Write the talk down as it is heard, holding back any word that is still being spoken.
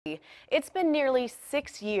It's been nearly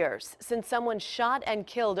 6 years since someone shot and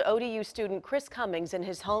killed ODU student Chris Cummings in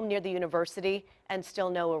his home near the university, and still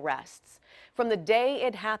no arrests. From the day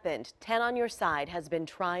it happened, 10 on Your Side has been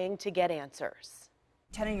trying to get answers.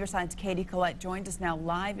 10 on Your Side's Katie Collett joins us now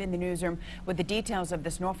live in the newsroom with the details of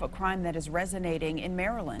this Norfolk crime that is resonating in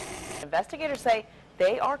Maryland. Investigators say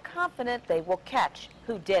they are confident they will catch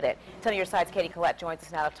who did it. 10 on Your Side's Katie Collett joins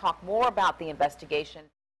us now to talk more about the investigation.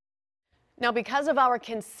 Now, because of our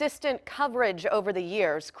consistent coverage over the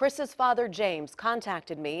years, Chris's father, James,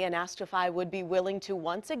 contacted me and asked if I would be willing to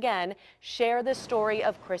once again share the story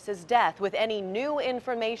of Chris's death with any new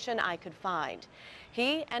information I could find.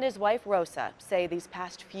 He and his wife, Rosa, say these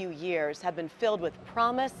past few years have been filled with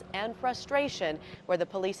promise and frustration where the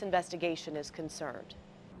police investigation is concerned.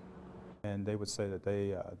 And they would say that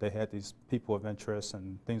they had these people of interest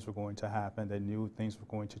and things were going to happen. They knew things were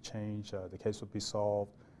going to change. The case would be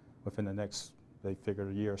solved within the next, they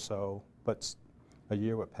figured, a year or so, but a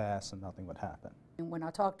year would pass and nothing would happen. And when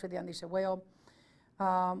I talked to them, they said, well,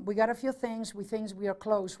 we got a few things, we think we are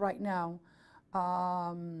close right now,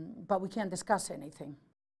 but we can't discuss anything.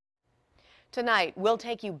 Tonight, we'll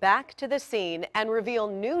take you back to the scene and reveal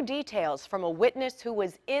new details from a witness who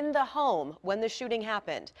was in the home when the shooting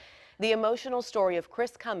happened. The emotional story of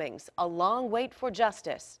Chris Cummings, a long wait for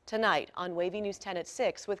justice, tonight on WAVY News 10 at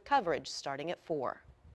 6 with coverage starting at 4.